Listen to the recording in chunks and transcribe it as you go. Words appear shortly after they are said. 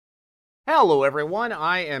Hello everyone,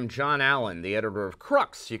 I am John Allen, the editor of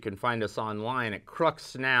Crux. You can find us online at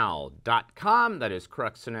cruxnow.com, that is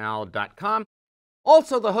cruxnow.com.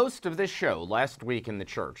 Also the host of this show, Last Week in the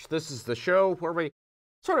Church. This is the show where we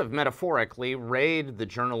sort of metaphorically raid the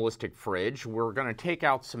journalistic fridge. We're going to take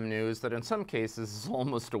out some news that in some cases is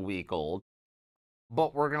almost a week old,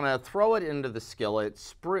 but we're going to throw it into the skillet,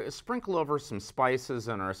 sprinkle over some spices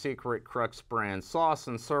and our secret Crux brand sauce,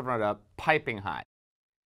 and serve it up piping hot.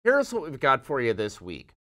 Here's what we've got for you this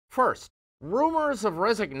week. First, rumors of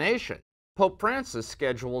resignation. Pope Francis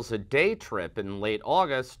schedules a day trip in late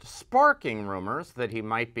August, sparking rumors that he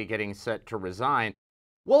might be getting set to resign.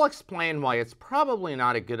 We'll explain why it's probably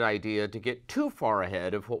not a good idea to get too far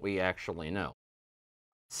ahead of what we actually know.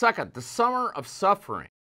 Second, the summer of suffering.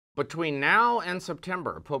 Between now and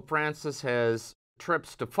September, Pope Francis has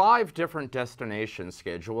trips to 5 different destinations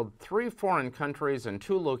scheduled, 3 foreign countries and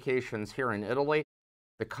 2 locations here in Italy.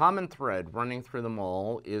 The common thread running through them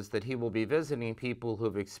all is that he will be visiting people who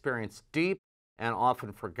have experienced deep and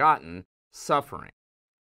often forgotten suffering.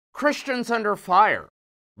 Christians under fire.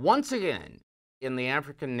 Once again, in the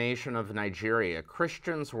African nation of Nigeria,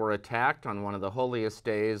 Christians were attacked on one of the holiest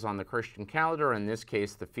days on the Christian calendar, in this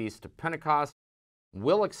case, the Feast of Pentecost.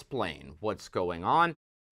 We'll explain what's going on.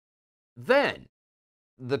 Then,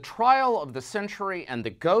 the trial of the century and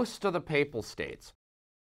the ghost of the Papal States.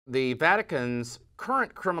 The Vatican's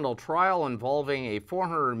current criminal trial involving a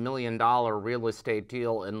 $400 million real estate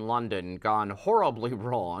deal in London gone horribly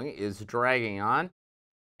wrong is dragging on,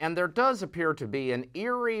 and there does appear to be an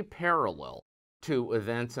eerie parallel to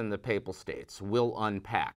events in the Papal States. We'll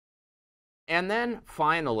unpack. And then,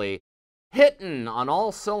 finally, hitting on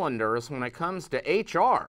all cylinders when it comes to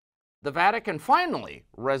HR. The Vatican finally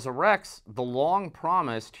resurrects the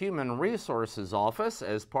long-promised Human Resources Office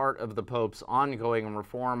as part of the Pope's ongoing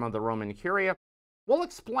reform of the Roman Curia. We'll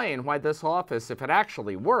explain why this office, if it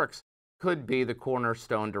actually works, could be the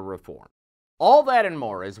cornerstone to reform. All that and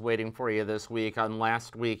more is waiting for you this week on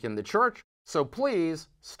Last Week in the Church, so please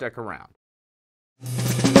stick around.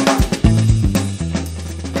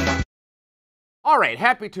 All right,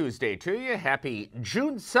 happy Tuesday to you. Happy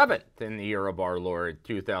June 7th in the year of our Lord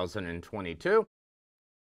 2022.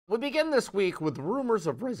 We begin this week with rumors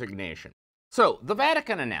of resignation. So, the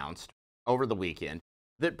Vatican announced over the weekend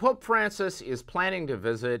that Pope Francis is planning to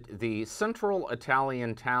visit the central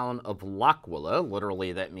Italian town of L'Aquila,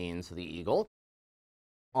 literally that means the eagle,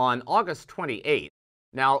 on August 28th.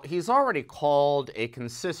 Now, he's already called a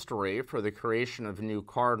consistory for the creation of new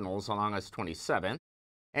cardinals on August 27th.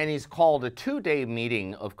 And he's called a 2-day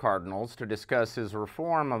meeting of cardinals to discuss his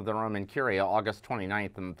reform of the Roman Curia, August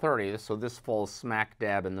 29th and 30th, so this falls smack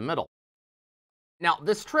dab in the middle. Now,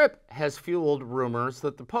 this trip has fueled rumors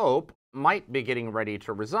that the Pope might be getting ready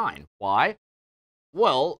to resign. Why?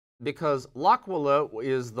 Well, because L'Aquila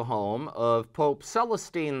is the home of Pope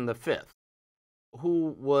Celestine V,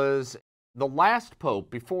 who was the last pope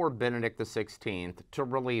before Benedict XVI to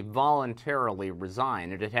really voluntarily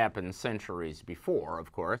resign. It had happened centuries before,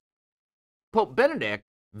 of course. Pope Benedict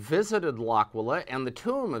visited L'Aquila and the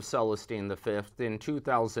tomb of Celestine V in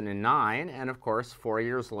 2009, and of course, 4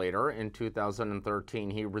 years later, in 2013,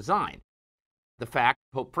 he resigned. The fact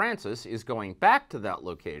Pope Francis is going back to that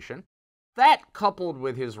location, that coupled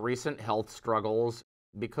with his recent health struggles,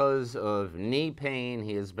 because of knee pain,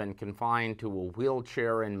 he has been confined to a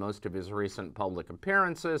wheelchair in most of his recent public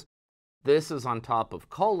appearances. This is on top of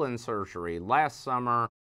colon surgery last summer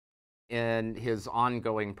and his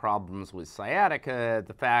ongoing problems with sciatica,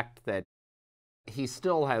 the fact that he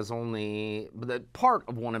still has that part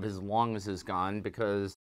of one of his lungs is gone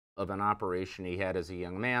because of an operation he had as a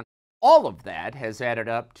young man. All of that has added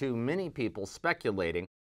up to many people speculating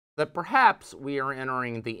that perhaps we are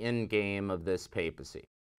entering the end game of this papacy.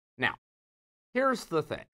 Now, here's the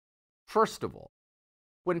thing. First of all,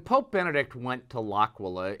 when Pope Benedict went to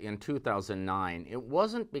L'Aquila in 2009, it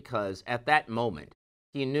wasn't because at that moment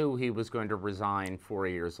he knew he was going to resign 4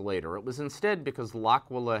 years later. It was instead because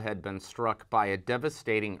L'Aquila had been struck by a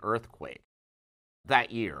devastating earthquake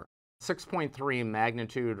that year, 6.3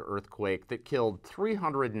 magnitude earthquake that killed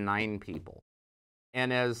 309 people.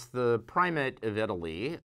 And as the primate of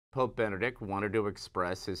Italy, Pope Benedict wanted to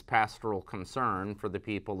express his pastoral concern for the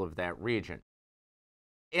people of that region.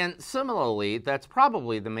 And similarly, that's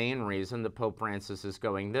probably the main reason that Pope Francis is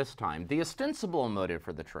going this time. The ostensible motive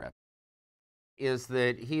for the trip is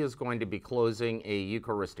that he is going to be closing a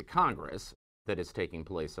Eucharistic Congress that is taking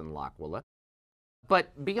place in L'Aquila.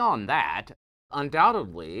 But beyond that,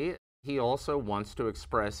 undoubtedly, he also wants to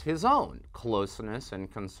express his own closeness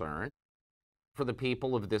and concern for the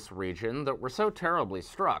people of this region that were so terribly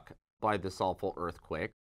struck by this awful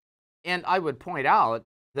earthquake. And I would point out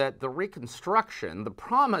that the reconstruction, the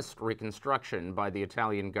promised reconstruction by the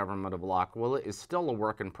Italian government of L'Aquila, is still a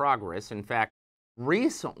work in progress. In fact,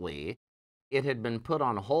 recently it had been put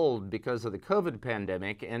on hold because of the COVID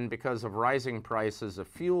pandemic and because of rising prices of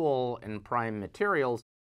fuel and prime materials.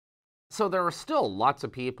 So there are still lots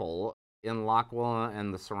of people in L'Aquila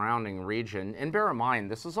and the surrounding region. And bear in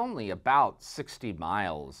mind, this is only about 60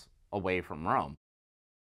 miles away from Rome.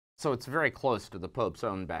 So it's very close to the Pope's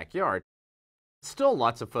own backyard. Still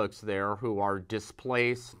lots of folks there who are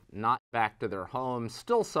displaced, not back to their homes,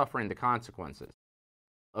 still suffering the consequences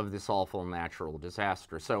of this awful natural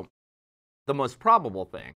disaster. So the most probable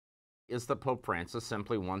thing is that Pope Francis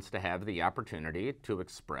simply wants to have the opportunity to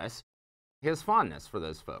express his fondness for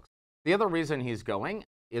those folks. The other reason he's going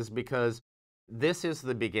is because this is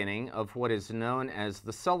the beginning of what is known as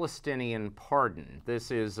the Celestinian pardon. This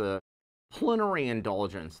is a plenary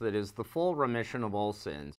indulgence that is the full remission of all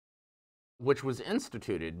sins, which was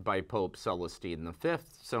instituted by Pope Celestine V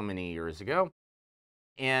so many years ago.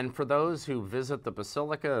 And for those who visit the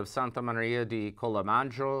Basilica of Santa Maria di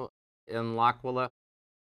Colomagno in L'Aquila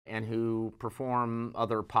and who perform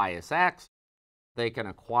other pious acts, they can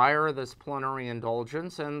acquire this plenary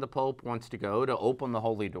indulgence, and the Pope wants to go to open the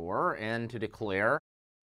holy door and to declare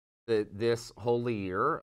that this holy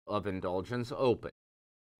year of indulgence open.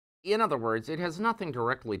 In other words, it has nothing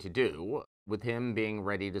directly to do with him being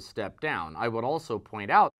ready to step down. I would also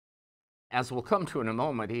point out, as we'll come to in a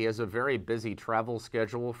moment, he has a very busy travel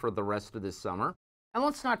schedule for the rest of this summer. And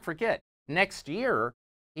let's not forget, next year,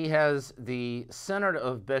 he has the Synod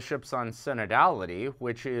of Bishops on Synodality,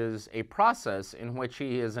 which is a process in which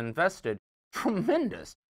he has invested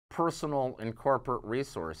tremendous personal and corporate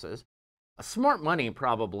resources. Smart money,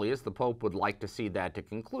 probably, as the Pope would like to see that to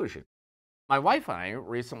conclusion. My wife and I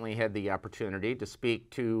recently had the opportunity to speak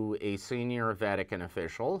to a senior Vatican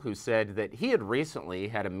official who said that he had recently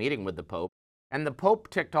had a meeting with the Pope, and the Pope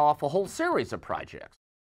ticked off a whole series of projects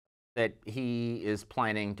that he is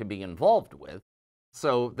planning to be involved with.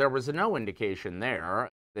 So there was no indication there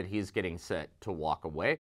that he's getting set to walk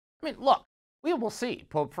away. I mean, look, we will see.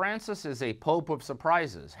 Pope Francis is a pope of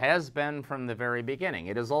surprises, has been from the very beginning.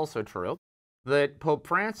 It is also true that Pope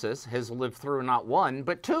Francis has lived through not one,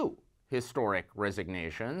 but two historic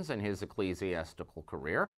resignations in his ecclesiastical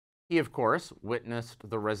career. He, of course, witnessed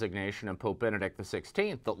the resignation of Pope Benedict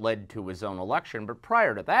XVI that led to his own election, but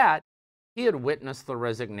prior to that, he had witnessed the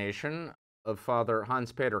resignation of Father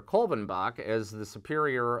Hans-Peter Kolvenbach as the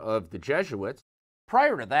superior of the Jesuits.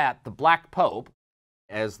 Prior to that, the Black Pope,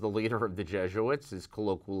 as the leader of the Jesuits is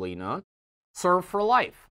colloquially known, served for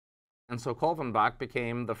life. And so Kolvenbach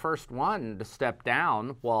became the first one to step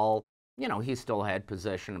down while, he still had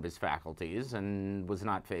possession of his faculties and was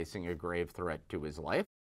not facing a grave threat to his life.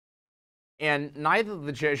 And neither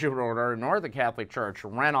the Jesuit order nor the Catholic Church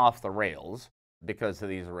ran off the rails because of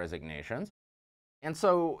these resignations. And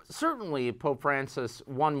so certainly Pope Francis,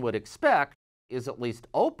 one would expect, is at least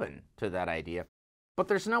open to that idea. But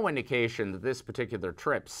there's no indication that this particular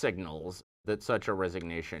trip signals that such a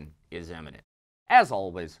resignation is imminent. As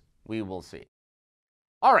always, we will see.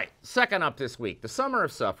 All right, second up this week, the Summer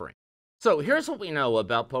of Suffering. So here's what we know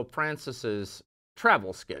about Pope Francis's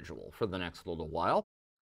travel schedule for the next little while.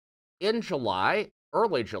 In July,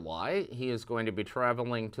 early July, he is going to be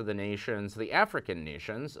traveling to the African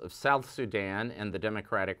nations of South Sudan and the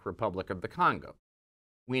Democratic Republic of the Congo.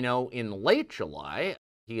 We know in late July,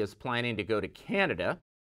 he is planning to go to Canada,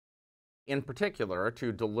 in particular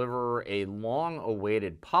to deliver a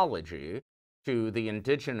long-awaited apology to the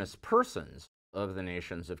indigenous persons of the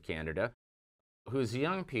nations of Canada, whose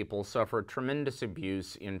young people suffered tremendous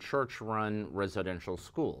abuse in church-run residential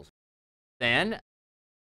schools. Then,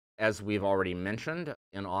 as we've already mentioned,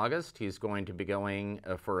 in August, he's going to be going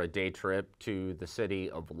for a day trip to the city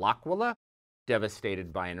of L'Aquila,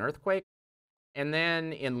 devastated by an earthquake. And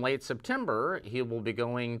then in late September, he will be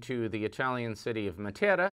going to the Italian city of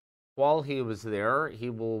Matera. While he was there, he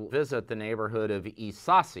will visit the neighborhood of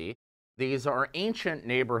Isasi. These are ancient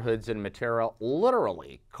neighborhoods in Matera,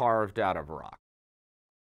 literally carved out of rock.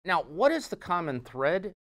 Now, what is the common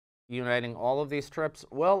thread uniting all of these trips?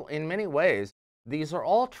 Well, in many ways, these are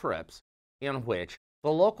all trips in which the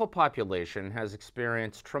local population has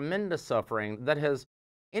experienced tremendous suffering that has,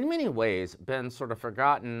 in many ways, been sort of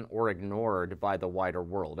forgotten or ignored by the wider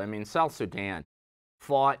world. I mean, South Sudan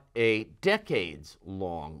fought a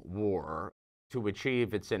decades-long war to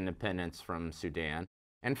achieve its independence from Sudan.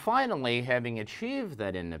 And finally, having achieved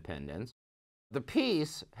that independence, the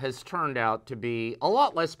peace has turned out to be a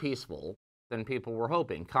lot less peaceful than people were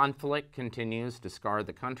hoping. Conflict continues to scar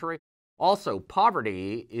the country. Also,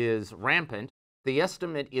 poverty is rampant the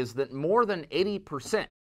estimate is that more than 80%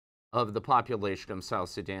 of the population of South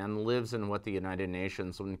Sudan lives in what the United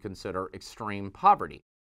Nations would consider extreme poverty.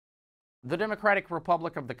 The Democratic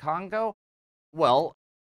Republic of the Congo, well,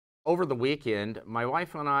 over the weekend, my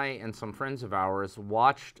wife and I and some friends of ours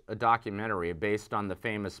watched a documentary based on the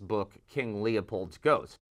famous book King Leopold's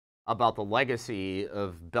Ghost about the legacy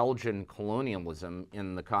of Belgian colonialism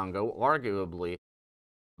in the Congo, arguably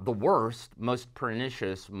the worst, most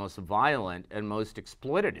pernicious, most violent, and most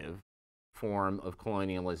exploitative form of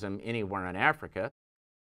colonialism anywhere in Africa.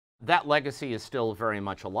 That legacy is still very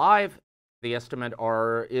much alive. The estimate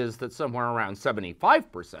is that somewhere around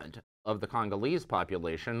 75% of the Congolese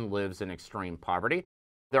population lives in extreme poverty.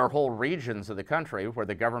 There are whole regions of the country where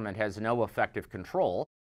the government has no effective control.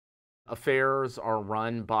 Affairs are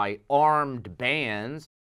run by armed bands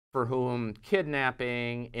for whom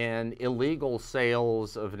kidnapping and illegal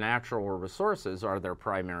sales of natural resources are their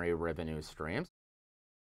primary revenue streams.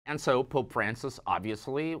 And so Pope Francis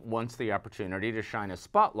obviously wants the opportunity to shine a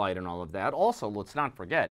spotlight on all of that. Also, let's not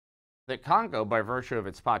forget that Congo, by virtue of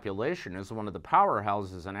its population, is one of the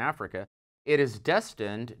powerhouses in Africa. It is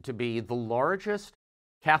destined to be the largest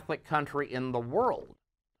Catholic country in the world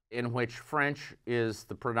in which French is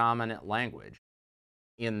the predominant language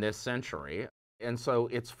in this century. And so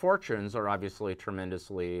its fortunes are obviously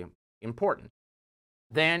tremendously important.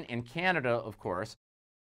 Then in Canada, of course,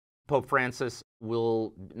 Pope Francis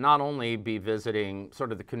will not only be visiting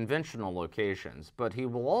sort of the conventional locations, but he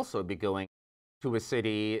will also be going to a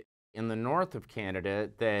city in the north of Canada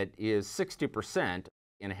that is 60%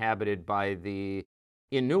 inhabited by the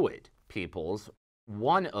Inuit peoples,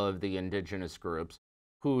 one of the indigenous groups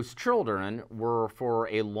whose children were for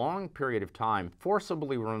a long period of time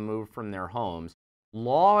forcibly removed from their homes,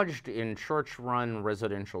 lodged in church-run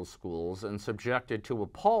residential schools, and subjected to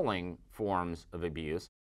appalling forms of abuse.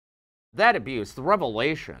 That abuse, the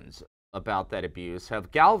revelations about that abuse,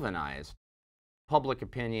 have galvanized public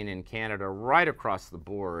opinion in Canada right across the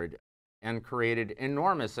board and created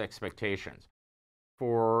enormous expectations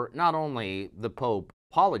for not only the Pope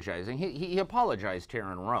apologizing, he apologized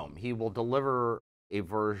here in Rome. He will deliver a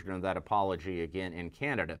version of that apology again in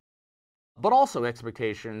Canada, but also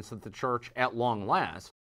expectations that the church at long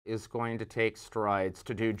last is going to take strides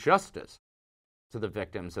to do justice to the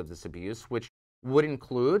victims of this abuse, which would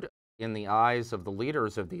include, in the eyes of the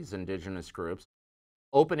leaders of these indigenous groups,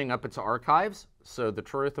 opening up its archives so the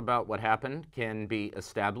truth about what happened can be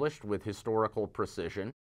established with historical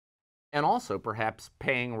precision, and also perhaps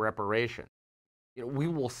paying reparations. We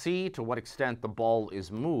will see to what extent the ball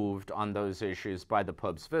is moved on those issues by the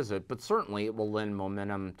Pope's visit, but certainly it will lend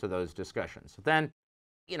momentum to those discussions. Then,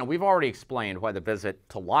 we've already explained why the visit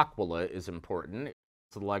to L'Aquila is important.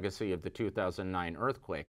 It's the legacy of the 2009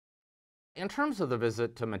 earthquake. In terms of the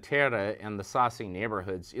visit to Matera and the Sassi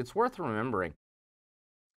neighborhoods, it's worth remembering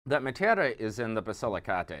that Matera is in the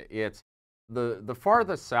Basilicata. It's the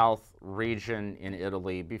farthest south region in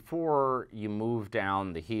Italy before you move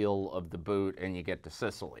down the heel of the boot and you get to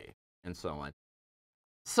Sicily and so on.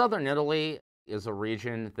 Southern Italy is a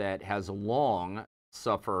region that has long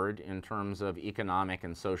suffered in terms of economic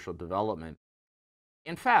and social development.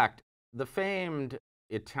 In fact, the famed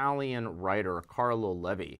Italian writer Carlo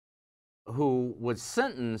Levi, who was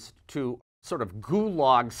sentenced to sort of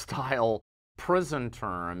gulag-style prison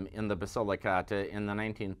term in the Basilicata in the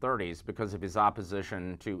 1930s because of his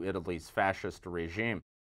opposition to Italy's fascist regime,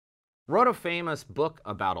 wrote a famous book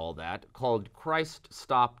about all that called Christ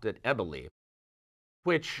Stopped at Eboli,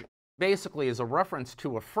 which basically is a reference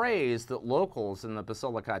to a phrase that locals in the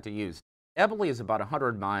Basilicata used. Eboli is about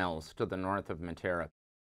 100 miles to the north of Matera,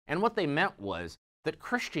 and what they meant was that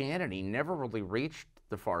Christianity never really reached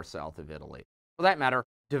the far south of Italy. For that matter,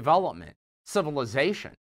 development,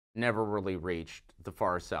 civilization, never really reached the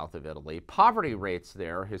far south of Italy. Poverty rates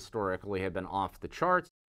there historically have been off the charts.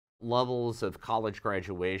 Levels of college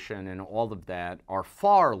graduation and all of that are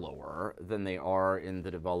far lower than they are in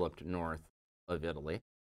the developed north of Italy.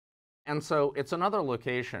 And so it's another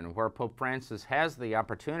location where Pope Francis has the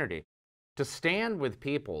opportunity to stand with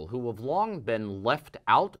people who have long been left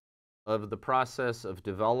out of the process of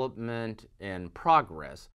development and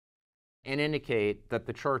progress and indicate that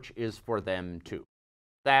the church is for them too.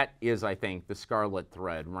 That is, I think, the scarlet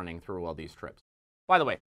thread running through all these trips. By the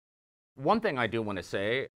way, one thing I do want to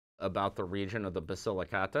say about the region of the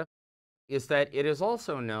Basilicata is that it is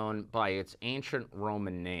also known by its ancient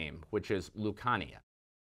Roman name, which is Lucania,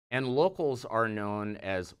 and locals are known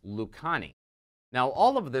as Lucani. Now,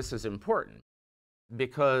 all of this is important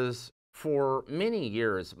because for many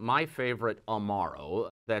years, my favorite Amaro,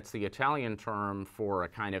 that's the Italian term for a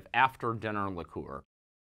kind of after-dinner liqueur,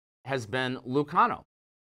 has been Lucano,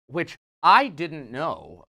 which I didn't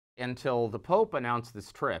know until the Pope announced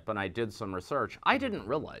this trip, and I did some research. I didn't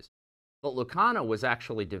realize that Lucano was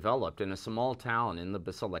actually developed in a small town in the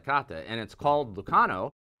Basilicata, and it's called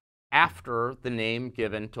Lucano after the name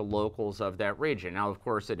given to locals of that region. Now, of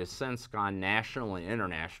course, it has since gone national and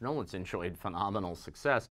international. It's enjoyed phenomenal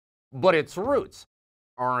success, but its roots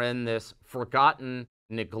are in this forgotten,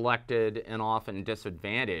 neglected, and often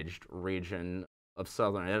disadvantaged region of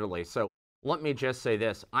southern Italy. So let me just say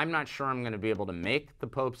this. I'm not sure I'm going to be able to make the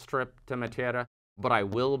Pope's trip to Matera, but I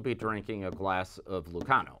will be drinking a glass of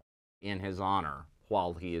Lucano in his honor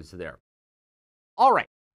while he is there. All right,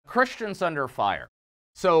 Christians under fire.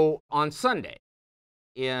 So on Sunday,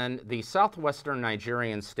 in the southwestern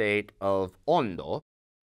Nigerian state of Ondo,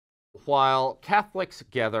 while Catholics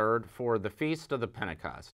gathered for the Feast of the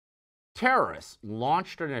Pentecost, terrorists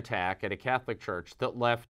launched an attack at a Catholic church that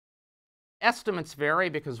left, estimates vary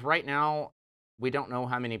because right now we don't know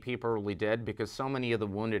how many people are really dead because so many of the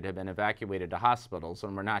wounded have been evacuated to hospitals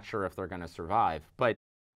and we're not sure if they're going to survive. But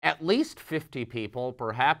at least 50 people,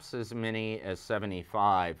 perhaps as many as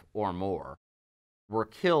 75 or more, were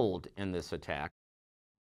killed in this attack.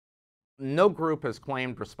 No group has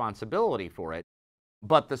claimed responsibility for it,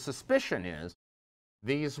 but the suspicion is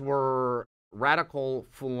these were radical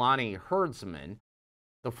Fulani herdsmen.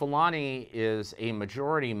 The Fulani is a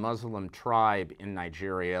majority Muslim tribe in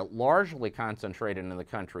Nigeria, largely concentrated in the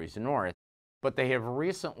country's north, but they have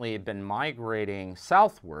recently been migrating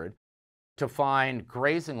southward to find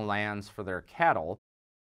grazing lands for their cattle.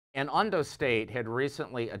 And Ondo State had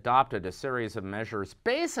recently adopted a series of measures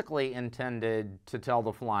basically intended to tell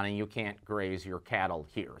the Fulani, you can't graze your cattle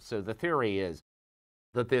here. So the theory is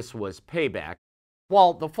that this was payback.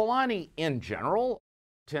 While the Fulani in general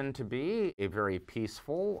tend to be a very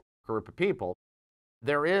peaceful group of people,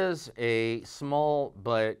 there is a small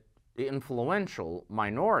but influential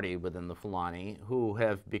minority within the Fulani who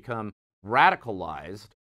have become radicalized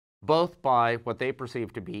both by what they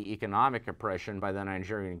perceive to be economic oppression by the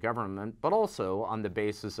Nigerian government, but also on the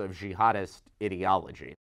basis of jihadist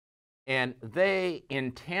ideology. And they,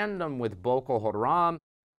 in tandem with Boko Haram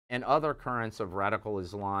and other currents of radical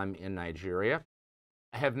Islam in Nigeria,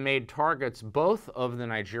 have made targets both of the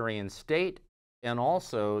Nigerian state and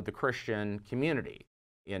also the Christian community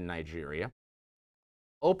in Nigeria.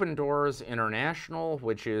 Open Doors International,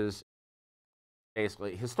 which is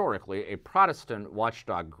basically, historically, a Protestant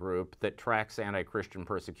watchdog group that tracks anti-Christian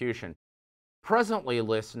persecution, presently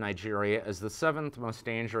lists Nigeria as the 7th most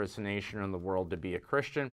dangerous nation in the world to be a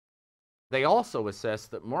Christian. They also assess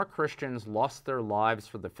that more Christians lost their lives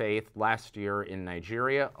for the faith last year in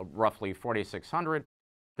Nigeria, roughly 4,600,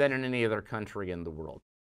 than in any other country in the world.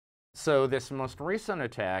 So this most recent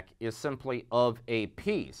attack is simply of a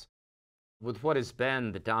piece with what has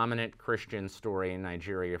been the dominant Christian story in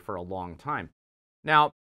Nigeria for a long time.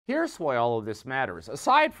 Now, here's why all of this matters.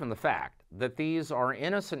 Aside from the fact that these are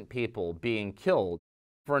innocent people being killed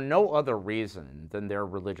for no other reason than their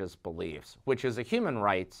religious beliefs, which is a human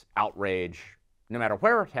rights outrage, no matter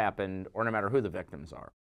where it happened or no matter who the victims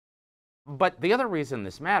are. But the other reason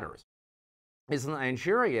this matters is that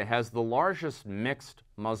Nigeria has the largest mixed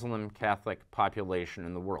Muslim-Catholic population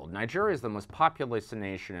in the world. Nigeria is the most populous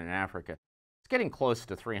nation in Africa. It's getting close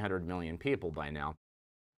to 300 million people by now.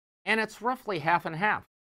 And it's roughly half and half,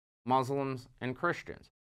 Muslims and Christians.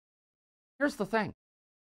 Here's the thing.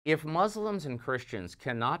 If Muslims and Christians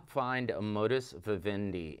cannot find a modus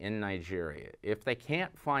vivendi in Nigeria, if they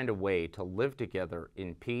can't find a way to live together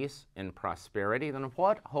in peace and prosperity, then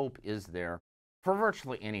what hope is there for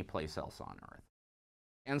virtually any place else on earth?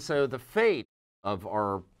 And so the fate of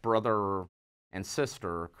our brother and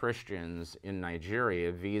sister Christians in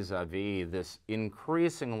Nigeria vis-a-vis this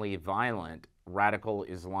increasingly violent radical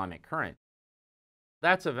Islamic current,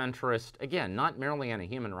 that's of interest, again, not merely on a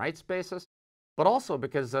human rights basis, but also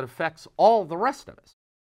because it affects all the rest of us.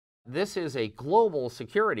 This is a global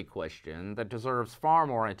security question that deserves far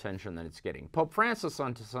more attention than it's getting. Pope Francis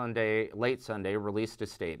on late Sunday, released a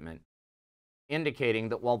statement indicating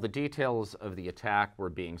that while the details of the attack were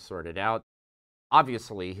being sorted out,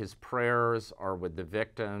 obviously his prayers are with the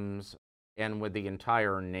victims and with the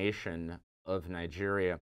entire nation of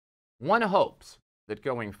Nigeria. One hopes that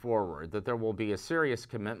going forward that there will be a serious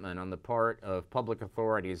commitment on the part of public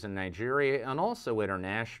authorities in Nigeria and also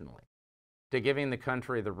internationally to giving the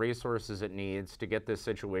country the resources it needs to get this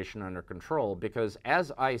situation under control, because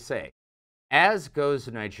as I say, as goes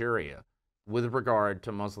Nigeria with regard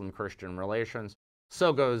to Muslim-Christian relations,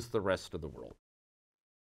 so goes the rest of the world.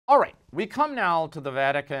 All right, we come now to the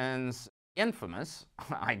Vatican's infamous,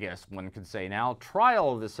 I guess one could say now,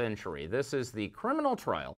 trial of the century. This is the criminal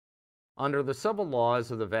trial under the civil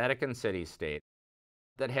laws of the Vatican city-state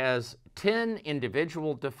that has 10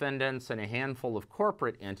 individual defendants and a handful of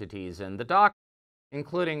corporate entities in the dock,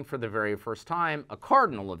 including, for the very first time, a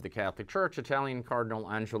cardinal of the Catholic Church, Italian Cardinal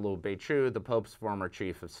Angelo Becciu, the Pope's former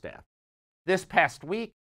chief of staff. This past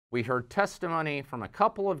week, we heard testimony from a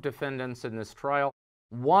couple of defendants in this trial,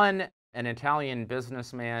 one an Italian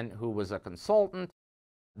businessman who was a consultant,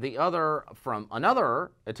 the other from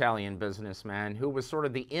another Italian businessman who was sort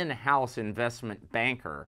of the in-house investment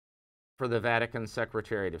banker for the Vatican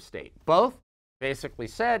Secretariat of State. Both basically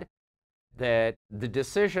said that the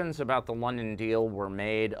decisions about the London deal were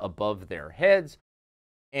made above their heads,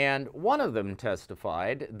 and one of them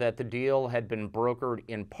testified that the deal had been brokered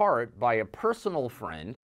in part by a personal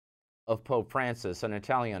friend of Pope Francis, an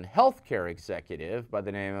Italian healthcare executive by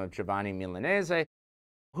the name of Giovanni Milanese,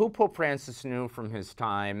 who Pope Francis knew from his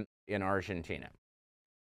time in Argentina.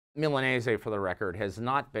 Milanese, for the record, has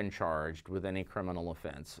not been charged with any criminal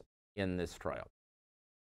offense in this trial.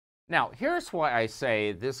 Now, here's why I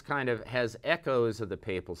say this kind of has echoes of the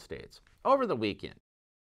Papal States. Over the weekend,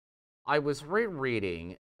 I was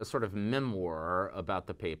rereading a sort of memoir about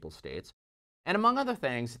the Papal States, and among other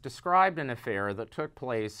things, it described an affair that took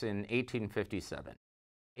place in 1857,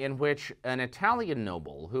 in which an Italian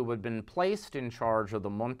noble who had been placed in charge of the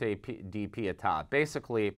Monte di Pietà,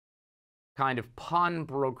 basically kind of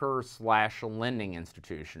pawnbroker / lending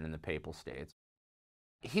institution in the Papal States,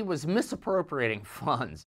 he was misappropriating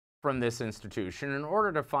funds from this institution in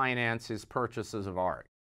order to finance his purchases of art.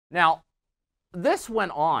 Now, this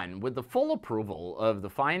went on with the full approval of the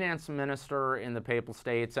finance minister in the Papal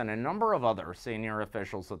States and a number of other senior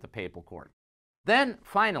officials at the Papal Court. Then,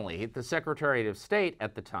 finally, the Secretary of State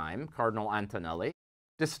at the time, Cardinal Antonelli,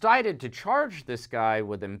 decided to charge this guy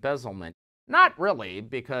with embezzlement, not really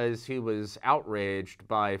because he was outraged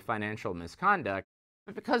by financial misconduct,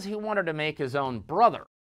 but because he wanted to make his own brother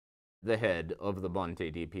the head of the Monte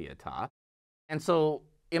di Pietà. And so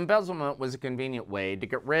embezzlement was a convenient way to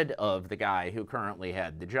get rid of the guy who currently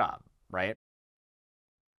had the job, right?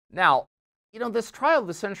 Now, you know, this trial of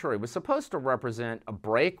the century was supposed to represent a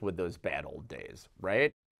break with those bad old days,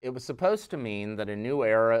 right? It was supposed to mean that a new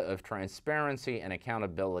era of transparency and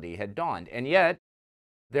accountability had dawned. And yet,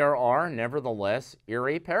 there are nevertheless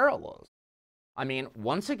eerie parallels. I mean,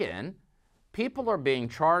 once again, people are being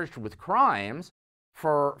charged with crimes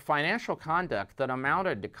for financial conduct that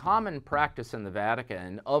amounted to common practice in the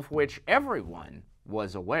Vatican, of which everyone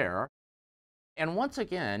was aware. And once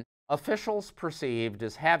again, officials perceived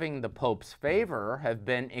as having the Pope's favor have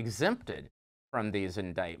been exempted from these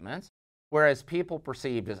indictments, whereas people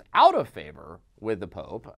perceived as out of favor with the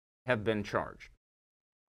Pope have been charged.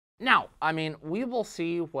 Now, I mean, we will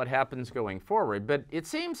see what happens going forward, but it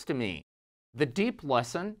seems to me the deep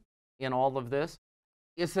lesson in all of this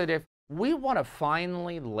is that if we want to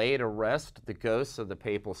finally lay to rest the ghosts of the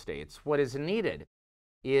Papal States, what is needed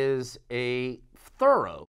is a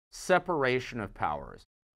thorough separation of powers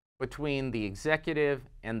between the executive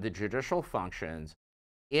and the judicial functions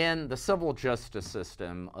in the civil justice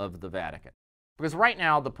system of the Vatican. Because right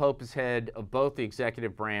now, the Pope is head of both the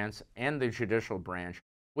executive branch and the judicial branch,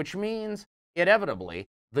 which means, inevitably,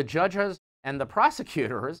 the judges and the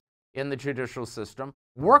prosecutors in the judicial system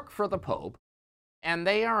work for the Pope, and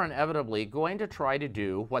they are inevitably going to try to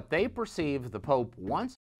do what they perceive the Pope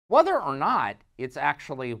wants, whether or not it's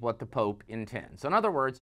actually what the Pope intends. In other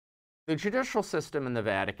words, the judicial system in the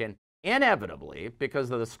Vatican, inevitably,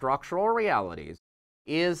 because of the structural realities,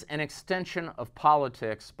 is an extension of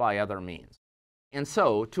politics by other means. And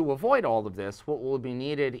so, to avoid all of this, what will be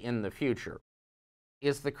needed in the future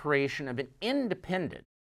is the creation of an independent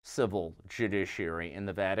civil judiciary in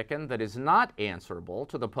the Vatican that is not answerable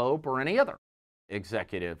to the Pope or any other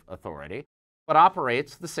executive authority, but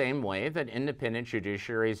operates the same way that independent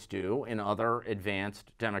judiciaries do in other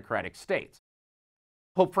advanced democratic states.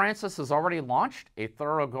 Pope Francis has already launched a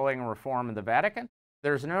thoroughgoing reform in the Vatican.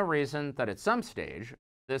 There's no reason that at some stage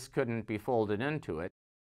this couldn't be folded into it.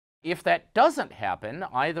 If that doesn't happen,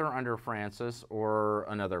 either under Francis or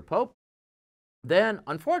another pope, then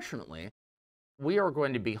unfortunately, we are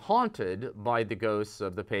going to be haunted by the ghosts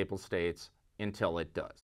of the Papal States until it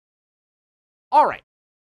does. All right.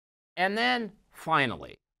 And then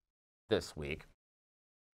finally, this week,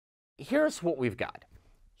 here's what we've got.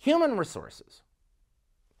 Human resources.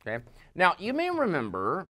 Okay. Now, you may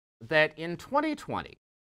remember that in 2020,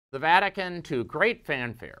 the Vatican, to great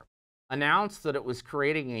fanfare, announced that it was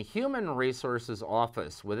creating a human resources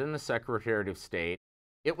office within the Secretariat of State.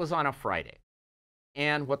 It was on a Friday.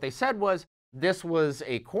 And what they said was this was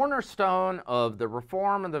a cornerstone of the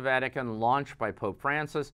reform of the Vatican launched by Pope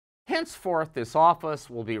Francis. henceforth, this office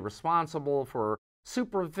will be responsible for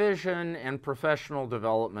supervision and professional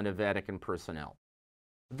development of Vatican personnel.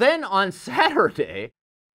 Then on Saturday,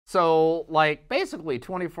 so like basically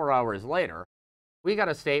 24 hours later, we got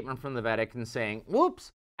a statement from the Vatican saying,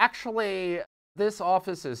 whoops, actually, this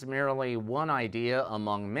office is merely one idea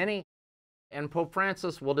among many, and Pope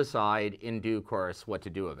Francis will decide in due course what to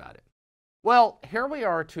do about it. Well, here we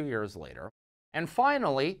are 2 years later, and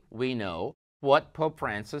finally, we know what Pope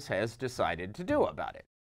Francis has decided to do about it.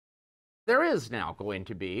 There is now going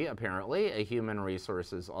to be, apparently, a human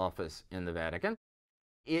resources office in the Vatican.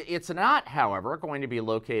 It's not, however, going to be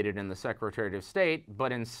located in the Secretariat of State,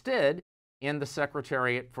 but instead in the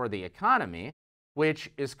Secretariat for the Economy,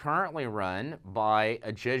 which is currently run by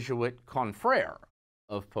a Jesuit confrere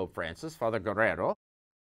of Pope Francis, Father Guerrero.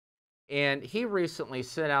 And he recently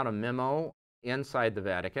sent out a memo inside the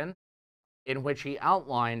Vatican in which he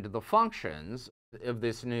outlined the functions of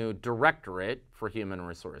this new Directorate for Human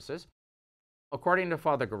Resources. According to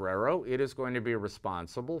Father Guerrero, it is going to be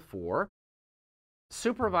responsible for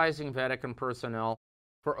supervising Vatican personnel,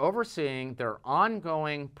 for overseeing their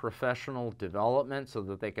ongoing professional development so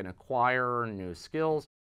that they can acquire new skills.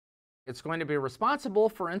 It's going to be responsible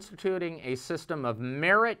for instituting a system of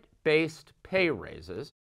merit-based pay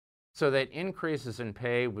raises so that increases in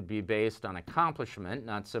pay would be based on accomplishment,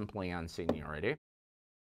 not simply on seniority.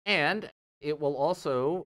 And it will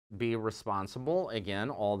also be responsible, again,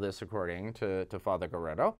 all this according to Father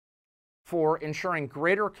Guerrero, for ensuring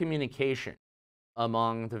greater communication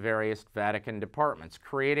among the various Vatican departments,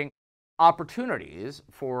 creating opportunities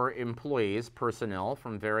for employees, personnel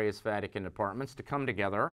from various Vatican departments to come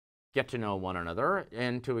together, get to know one another,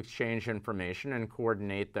 and to exchange information and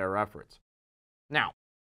coordinate their efforts. Now,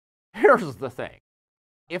 here's the thing.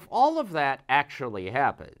 If all of that actually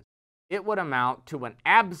happens, it would amount to an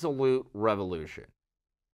absolute revolution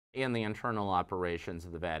in the internal operations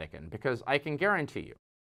of the Vatican, because I can guarantee you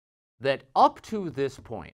that up to this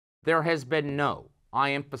point, there has been no,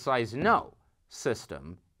 I emphasize no,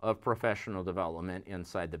 system of professional development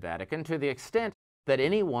inside the Vatican. To the extent that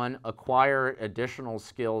anyone acquired additional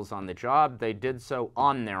skills on the job, they did so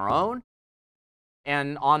on their own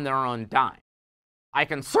and on their own dime. I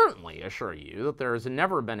can certainly assure you that there has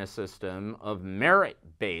never been a system of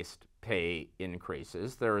merit-based pay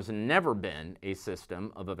increases. There has never been a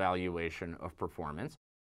system of evaluation of performance.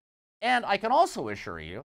 And I can also assure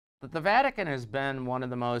you that the Vatican has been one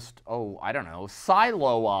of the most,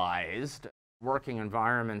 siloized working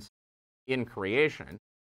environments in creation,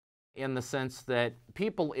 in the sense that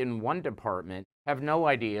people in one department have no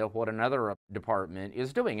idea what another department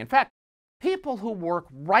is doing. In fact, people who work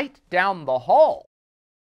right down the hall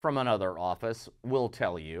from another office will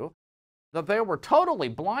tell you that they were totally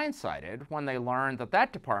blindsided when they learned that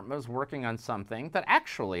that department was working on something that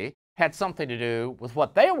actually had something to do with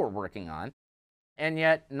what they were working on, and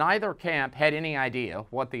yet neither camp had any idea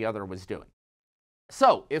what the other was doing.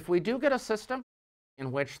 So, if we do get a system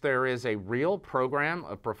in which there is a real program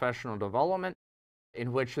of professional development,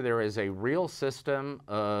 in which there is a real system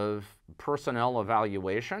of personnel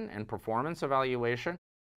evaluation and performance evaluation,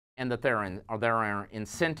 and that there are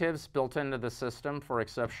incentives built into the system for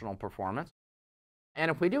exceptional performance,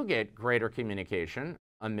 and if we do get greater communication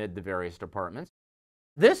amid the various departments,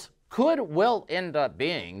 this will end up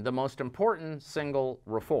being the most important single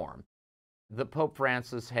reform that Pope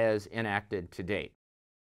Francis has enacted to date.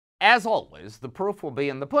 As always, the proof will be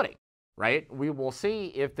in the pudding, right? We will see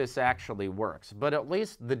if this actually works, but at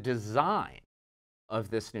least the design of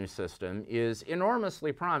this new system is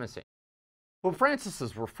enormously promising. Pope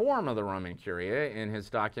Francis's reform of the Roman Curia in his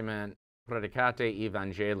document Predicate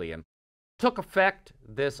Evangelium took effect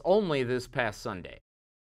only this past Sunday.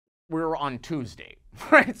 We're on Tuesday,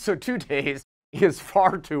 right? So 2 days is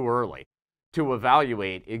far too early to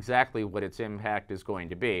evaluate exactly what its impact is going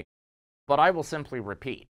to be. But I will simply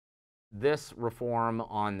repeat, this reform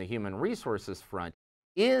on the human resources front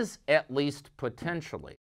is at least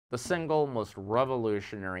potentially the single most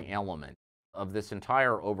revolutionary element of this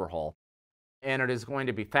entire overhaul, and it is going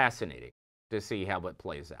to be fascinating to see how it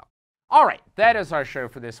plays out. All right, that is our show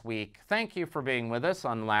for this week. Thank you for being with us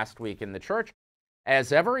on Last Week in the Church.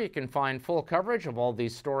 As ever, you can find full coverage of all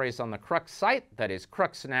these stories on the Crux site, that is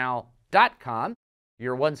cruxnow.com,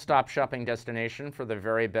 your one-stop shopping destination for the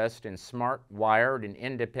very best in smart, wired, and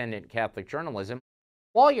independent Catholic journalism.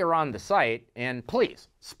 While you're on the site, and please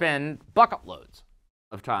spend bucket loads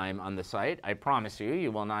of time on the site, I promise you,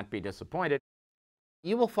 you will not be disappointed.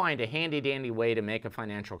 You will find a handy-dandy way to make a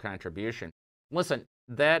financial contribution. Listen,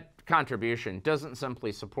 that contribution doesn't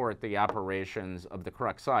simply support the operations of the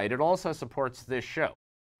Crux site, it also supports this show.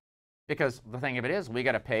 Because the thing of it is, we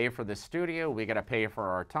got to pay for the studio, we got to pay for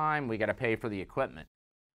our time, we got to pay for the equipment.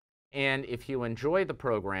 And if you enjoy the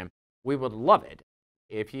program, we would love it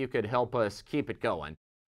if you could help us keep it going.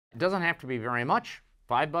 It doesn't have to be very much,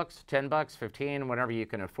 $5, $10, 15, whatever you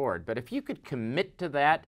can afford. But if you could commit to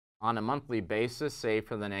that on a monthly basis, say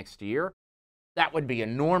for the next year, that would be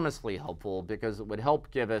enormously helpful because it would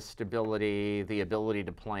help give us stability, the ability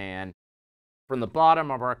to plan. From the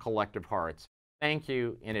bottom of our collective hearts, thank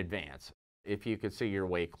you in advance if you could see your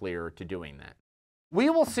way clear to doing that. We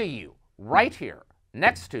will see you right here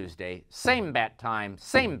next Tuesday, same bat time,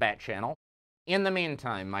 same bat channel. In the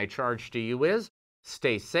meantime, my charge to you is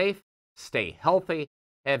stay safe, stay healthy,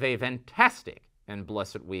 have a fantastic and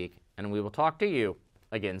blessed week, and we will talk to you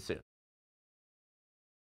again soon.